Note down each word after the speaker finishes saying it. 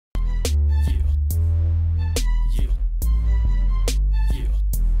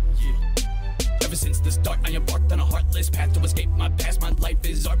embarked on a heartless path to escape my past. My life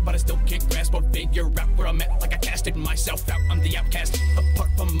is art, but I still can't grasp or figure out where I'm at. Like I casted myself out, I'm the outcast. Apart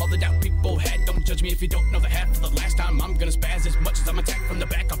from all the doubt people had. Don't judge me if you don't know the half. For the last time I'm gonna spaz as much as I'm attacked from the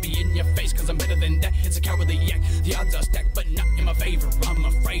back. I'll be in your face cause I'm better than that. It's a cowardly act, the odds are stacked but not in my favor. I'm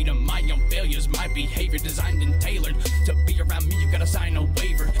afraid of my own failures, my behavior designed and tailored. To be around me you gotta sign a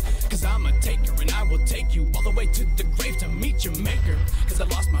waiver. Cause I'm a taker and I will take you all the way to the grave to meet your maker. Cause I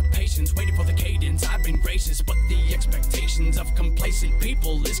lost my patience, waiting for the cadence. I've been gracious, but the expectations of complacent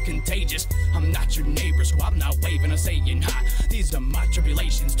people is contagious. I'm not your neighbor, so I'm not waving or saying hi. These are my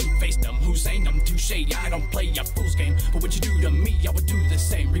tribulations, to face them. Who's saying I'm touche? I don't play a fool's game, but what you do to me, I would do the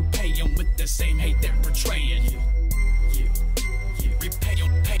same. Repay them with the same hate they're betraying. Repay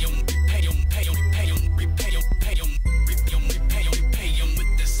them, pay them, repay them, pay them, repay them, repay them, pay them, repay them, repay them, repay them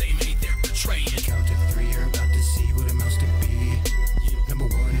with the same hate they're betraying. Count to 3, you're about to see what amounts to be. Number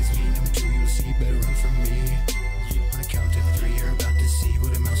 1 is me, number 2 you'll see, better run from me. On a count to 3, you're about to see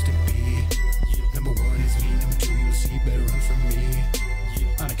what amounts to be. Number 1 is me, number 2 you'll see, better run from me.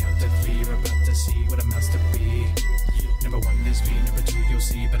 On a count to 3, you're about to see what amounts to be. Number 1 is me, number 2 you'll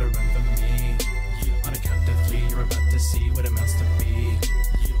see, better run from me. On a count to 3, you're about to see what amounts to be.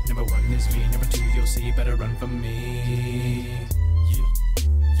 Number 1 is me, number 2 you'll see, better run from me.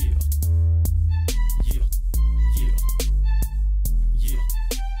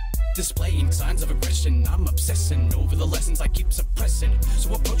 Displaying signs of aggression, I'm obsessing over the lessons I keep suppressing.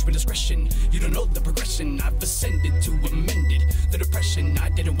 So approach with discretion, you don't know the progression. I've ascended to amended the depression. I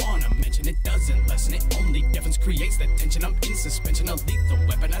didn't wanna mention, it doesn't lessen, it only deafens, creates that tension. I'm in suspension, a lethal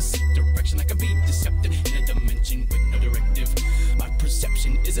weapon, I seek direction. I can be deceptive in a dimension with no directive. My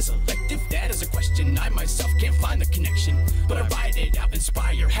perception, is it selective? That is a question, I myself can't find the connection. But I ride it out,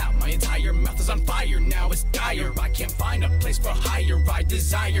 inspire how my entire mouth is on fire. Now it's dire, I can't find a place for higher. I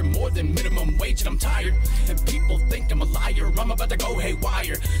desire more than minimum wage and I'm tired. And people think I'm a liar, I'm about to go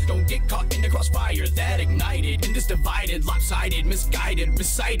haywire. Don't get caught in the crossfire that ignited in this divided, lopsided, misguided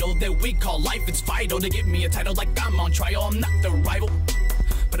recital that we call life. It's vital to give me a title like I'm on trial. I'm not the rival,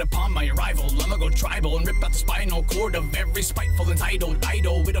 but upon my arrival I'ma go tribal and rip out the spinal cord of every spiteful entitled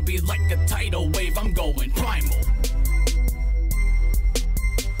idol. It'll be like a tidal wave, I'm going primal.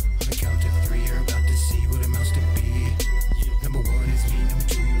 On a count to 3, you're about to see what amounts to be. Number 1 is me, number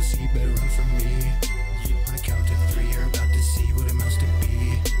 2 you'll see, better run from me. On a count to 3, you're about to see what amounts to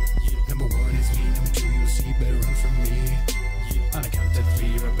be. Number 1 is me, number 2 you'll see, better run from me. On a count to 3,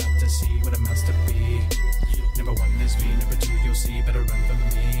 you're about to see what amounts to be. Number 1 is me, number 2 you'll see, better run from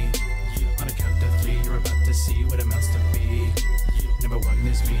me. On a count to 3, you're about to see what amounts to be. Number 1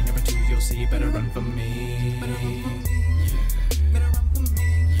 is me, number 2 you'll see, better run from me. Better run from me.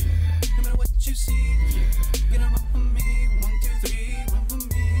 No matter what you see, better run from me. 1, 2, 3, run from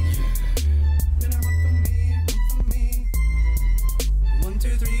me. Better run from me, run from me. 1, 2,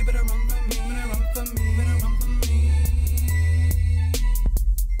 3, better run from me. Better run from me, better run from me.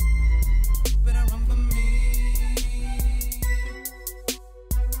 Better run from me.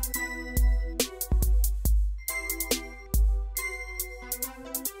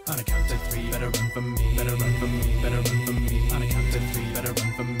 On a count to 3, better run from me. Better run from me. Better run from me. On a count to 3, better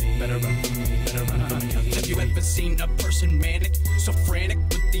run from me. Better run from me. Better run from me. Have you ever seen a person manic, so frantic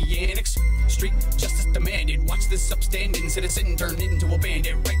with the annex? Street justice demanded. Watch this upstanding citizen turn into a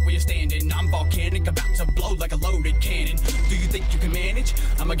bandit. Right where you're standing, I'm volcanic, about to blow like a loaded cannon. Do you think you can manage?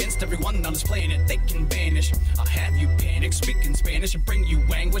 I'm against everyone on this planet. They can vanish. I'll have you panic, speaking Spanish and bring you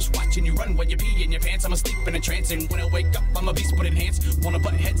anguish. Watching you run while you pee in your pants. I'm asleep in a trance, and when I wake up, I'm a beast but enhanced. Wanna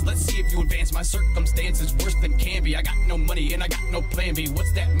butt heads? Let's see if you advance. My circumstances worse than can be. I got no money and I got no plan B.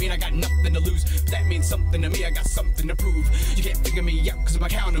 What's that mean? I got nothing to lose, but that means something to me. I got something to prove. You can't figure me out cause of my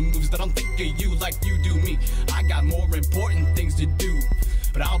counter moves. That don't think of you like you do me. I got more important things to do.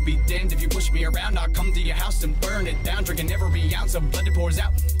 But I'll be damned if you push me around. I'll come to your house and burn it down, drinking every ounce of blood that pours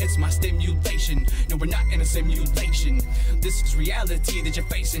out. It's my stimulation. No, we're not in a simulation. This is reality that you're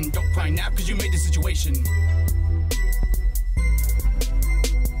facing. Don't cry now cause you made the situation.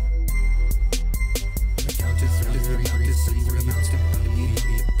 Count to 3, you're about to see what amounts to be.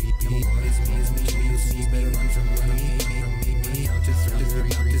 Number 1 is me, you'll see, better run from me. Count to 3, you're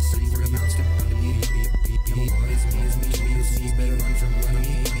about to see what amounts to be. Number 1 is me, you'll see, better run from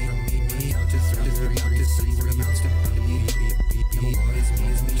me. Count to 3, you're about to see what amounts to be. Number 1 is me,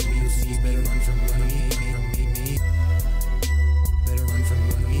 you'll see, better run from me. Better run from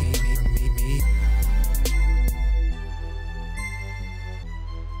me.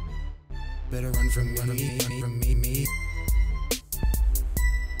 Better run from me.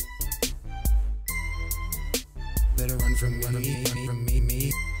 Better run from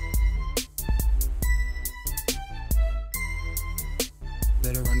me.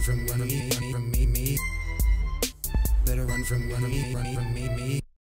 Better run from me, me. Better run from me, me.